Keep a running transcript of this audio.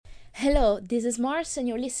Hello, this is Mars, and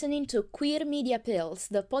you're listening to Queer Media Pills,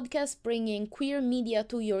 the podcast bringing queer media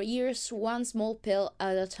to your ears one small pill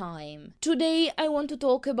at a time. Today, I want to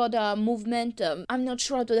talk about a movement. I'm not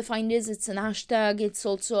sure how to define this. It's an hashtag, it's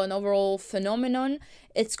also an overall phenomenon.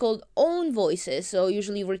 It's called Own Voices, so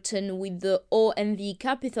usually written with the O and V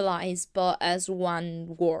capitalized, but as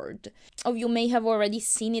one word. Of you may have already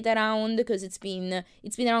seen it around because it's been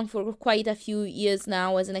around for quite a few years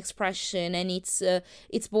now as an expression, and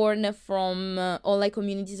it's born from online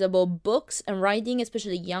communities about books and writing,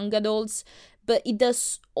 especially young adults, but it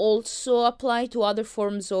does also apply to other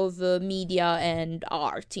forms of media and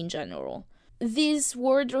art in general. This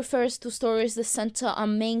word refers to stories that center a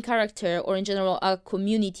main character, or in general a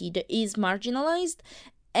community that is marginalized,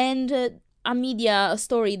 and a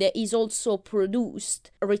story that is also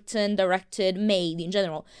produced, written, directed, made in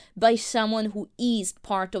general by someone who is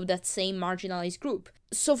part of that same marginalized group.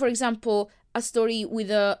 So, for example, a story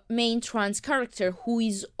with a main trans character who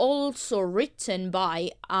is also written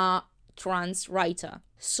by a trans writer.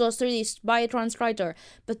 So a story is by a trans writer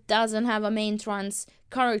but doesn't have a main trans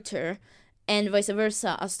character, and vice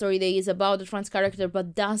versa, a story that is about a trans character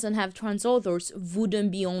but doesn't have trans authors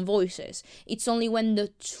wouldn't be Own Voices. It's only when the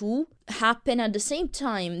two happen at the same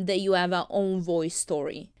time that you have a own voice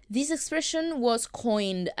story. This expression was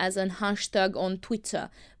coined as a hashtag on Twitter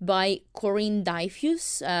by Corinne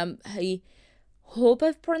Dyfus. I hope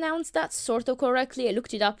I've pronounced that sort of correctly. I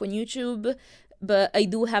looked it up on YouTube, but I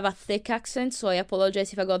do have a thick accent, so I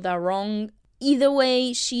apologize if I got that wrong. Either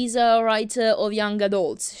way, she's a writer of young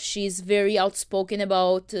adults. She's very outspoken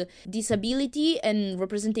about disability and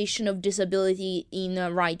representation of disability in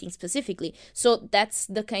writing specifically. So that's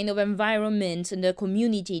the kind of environment and the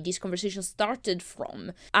community this conversation started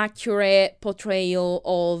from. Accurate portrayal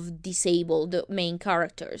of disabled main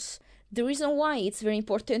characters. The reason why it's very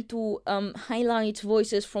important to highlight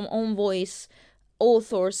voices from Own Voice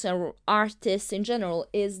authors and artists in general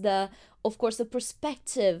is of course, the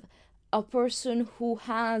perspective a person who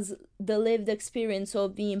has the lived experience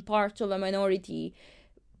of being part of a minority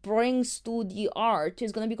brings to the art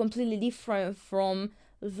is going to be completely different from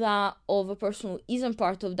that of a person who isn't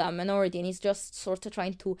part of that minority and is just sort of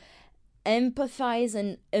trying to empathize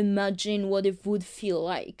and imagine what it would feel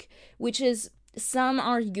like, which is, some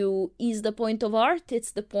argue, is the point of art.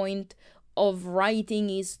 It's the point of writing,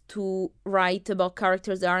 is to write about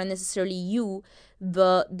characters that aren't necessarily you,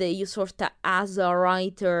 but that you sort of, as a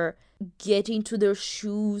writer, get into their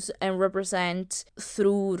shoes and represent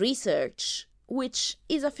through research, which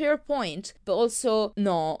is a fair point, but also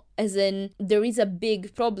no, as in there is a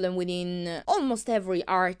big problem within almost every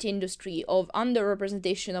art industry of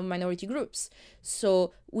underrepresentation of minority groups.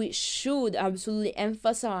 So we should absolutely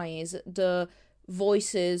emphasize the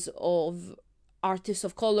voices of artists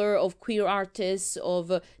of color, of queer artists,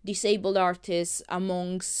 of disabled artists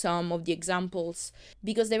among some of the examples,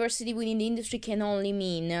 because diversity within the industry can only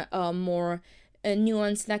mean more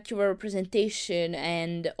nuanced and accurate representation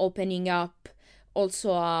and opening up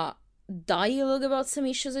also a dialogue about some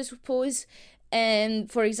issues, I suppose.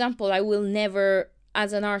 And for example, I will never,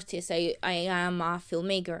 as an artist, I am a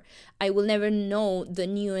filmmaker, I will never know the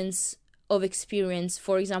nuance of experience,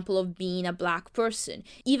 for example, of being a black person.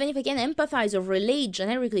 Even if I can empathize or relate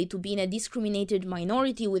generically to being a discriminated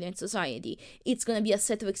minority within society, it's going to be a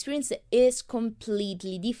set of experience that is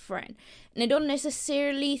completely different. And I don't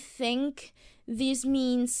necessarily think this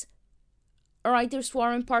means writers who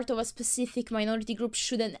aren't part of a specific minority group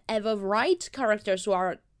shouldn't ever write characters who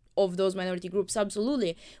are of those minority groups.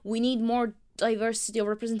 Absolutely. We need more diversity of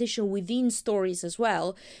representation within stories as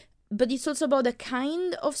well. But it's also about the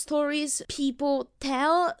kind of stories people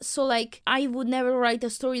tell. So, like, I would never write a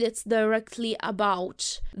story that's directly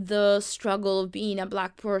about the struggle of being a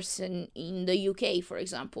black person in the UK, for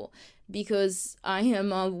example, because I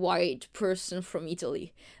am a white person from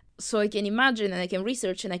Italy. So I can imagine and I can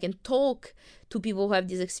research and I can talk to people who have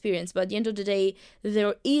this experience. But at the end of the day,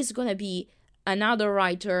 there is going to be another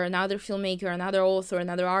writer, another filmmaker, another author,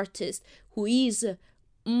 another artist who is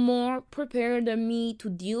more prepared than me to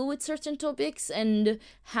deal with certain topics and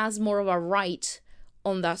has more of a right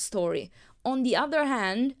on that story. On the other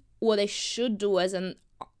hand, what I should do as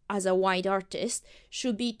a white artist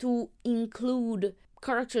should be to include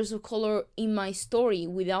characters of color in my story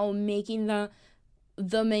without making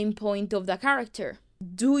the main point of the character.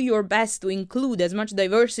 Do your best to include as much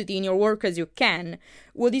diversity in your work as you can.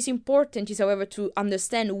 What is important is, however, to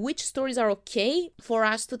understand which stories are okay for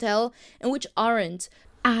us to tell and which aren't.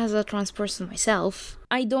 As a trans person myself,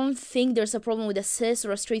 I don't think there's a problem with a cis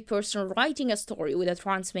or a straight person writing a story with a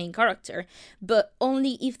trans main character, but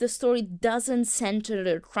only if the story doesn't center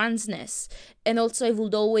their transness. And also, I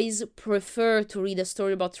would always prefer to read a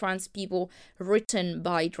story about trans people written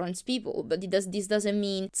by trans people, but this doesn't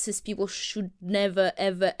mean cis people should never,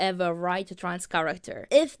 ever, ever write a trans character.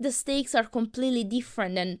 If the stakes are completely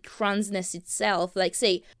different than transness itself, like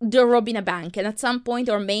say, they're robbing a bank, and at some point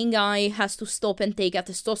our main guy has to stop and take a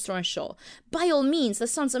testosterone shot, by all means, that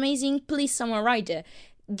sounds amazing, please someone write it.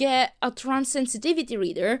 Get a trans sensitivity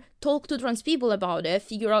reader, talk to trans people about it,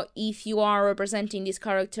 figure out if you are representing this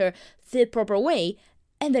character the proper way,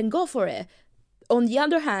 and then go for it. On the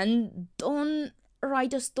other hand, don't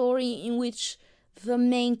write a story in which the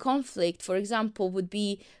main conflict, for example, would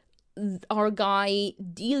be our guy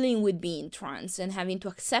dealing with being trans and having to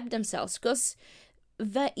accept themselves, because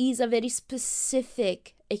that is a very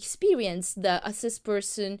specific experience that a cis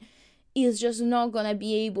person is just not gonna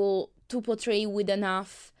be able to portray with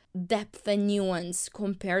enough depth and nuance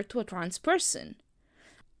compared to a trans person.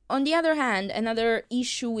 On the other hand, another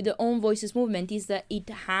issue with the Own Voices movement is that it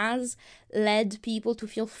has led people to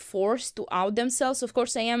feel forced to out themselves. Of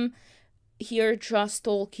course, I am here just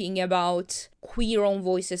talking about queer Own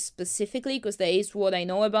Voices specifically, because that is what I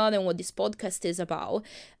know about and what this podcast is about.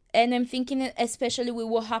 And I'm thinking especially with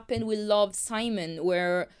what happened with Love, Simon,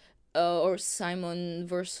 where or Simon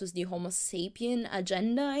versus the Homo sapien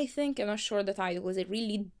agenda, I think. I'm not sure the title, because I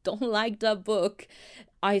really don't like that book.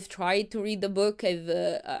 I've tried to read the book,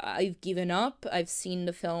 I've given up, I've seen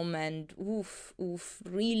the film, and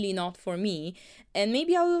really not for me. And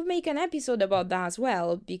maybe I'll make an episode about that as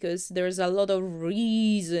well, because there's a lot of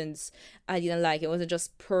reasons I didn't like it. It wasn't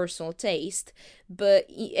just personal taste. But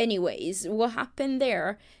anyways, what happened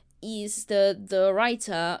there is the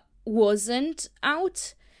writer wasn't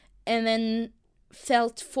out, and then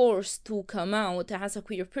felt forced to come out as a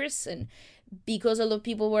queer person, because a lot of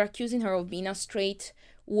people were accusing her of being a straight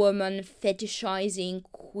woman fetishizing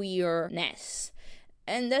queerness.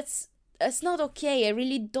 And that's not okay. I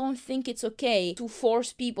really don't think it's okay to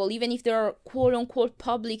force people, even if they're quote-unquote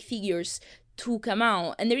public figures, to come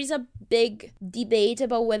out. And there is a big debate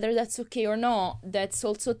about whether that's okay or not. That's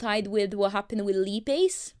also tied with what happened with Lee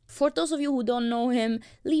Pace. For those of you who don't know him,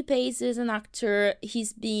 Lee Pace is an actor.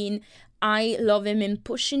 I love him in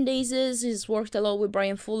Pushing Daisies. He's worked a lot with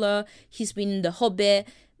Brian Fuller. He's been in The Hobbit.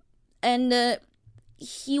 And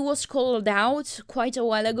he was called out quite a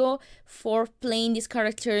while ago for playing this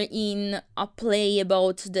character in a play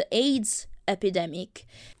about the AIDS epidemic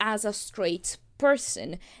as a straight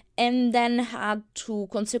person, and then had to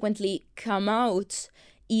consequently come out,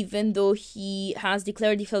 even though he has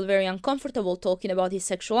declared he felt very uncomfortable talking about his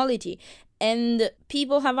sexuality. And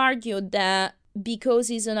people have argued that because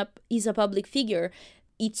he's a public figure,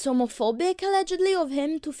 it's homophobic, allegedly, of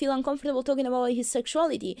him to feel uncomfortable talking about his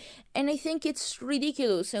sexuality. And I think it's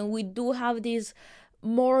ridiculous, and we do have this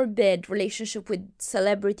morbid relationship with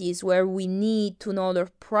celebrities where we need to know their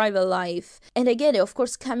private life. And I get it, of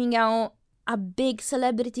course, a big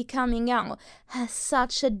celebrity coming out has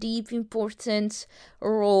such a deep, important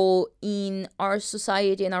role in our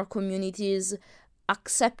society and our community's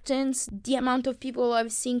acceptance. The amount of people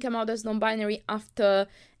I've seen come out as non-binary after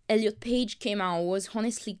Elliot Page came out was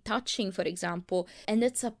honestly touching, for example. And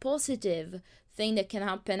that's a positive thing that can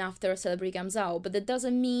happen after a celebrity comes out. But that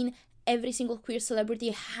doesn't mean every single queer celebrity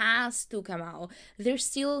has to come out. They're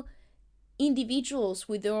still individuals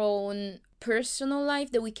with their own personal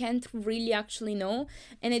life that we can't really actually know.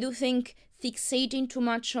 And I do think fixating too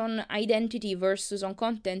much on identity versus on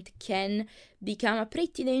content can become a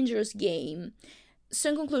pretty dangerous game. So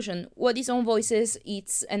in conclusion, what is Own Voices?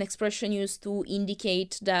 It's an expression used to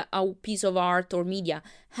indicate that a piece of art or media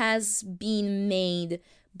has been made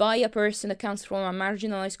by a person that comes from a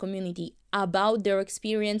marginalized community about their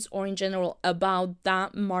experience, or in general about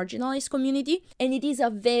that marginalized community. And it is a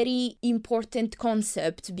very important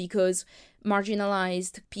concept because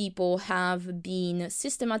marginalized people have been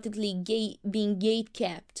systematically being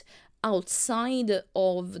gate-kept outside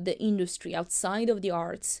of the industry, outside of the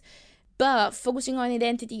arts. But focusing on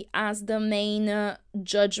identity as the main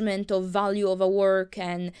judgment of value of a work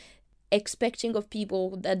and expecting of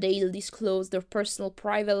people that they'll disclose their personal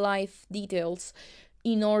private life details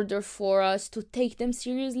in order for us to take them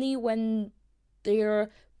seriously when they're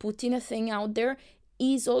putting a thing out there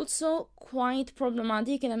is also quite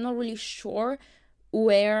problematic, and I'm not really sure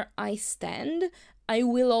where I stand. I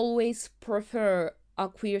will always prefer a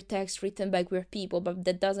queer text written by queer people, but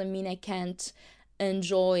that doesn't mean I can't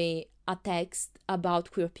enjoy a text about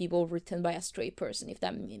queer people written by a straight person, if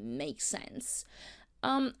that makes sense.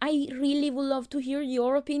 I really would love to hear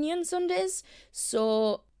your opinions on this.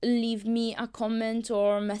 So leave me a comment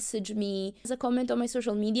or message me as a comment on my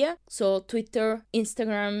social media. So Twitter,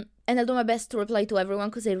 Instagram, and I'll do my best to reply to everyone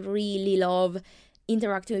because I really love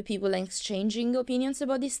interacting with people and exchanging opinions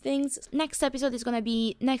about these things. Next episode is gonna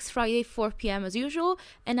be next Friday, 4 p.m. as usual.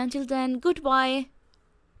 And until then, goodbye!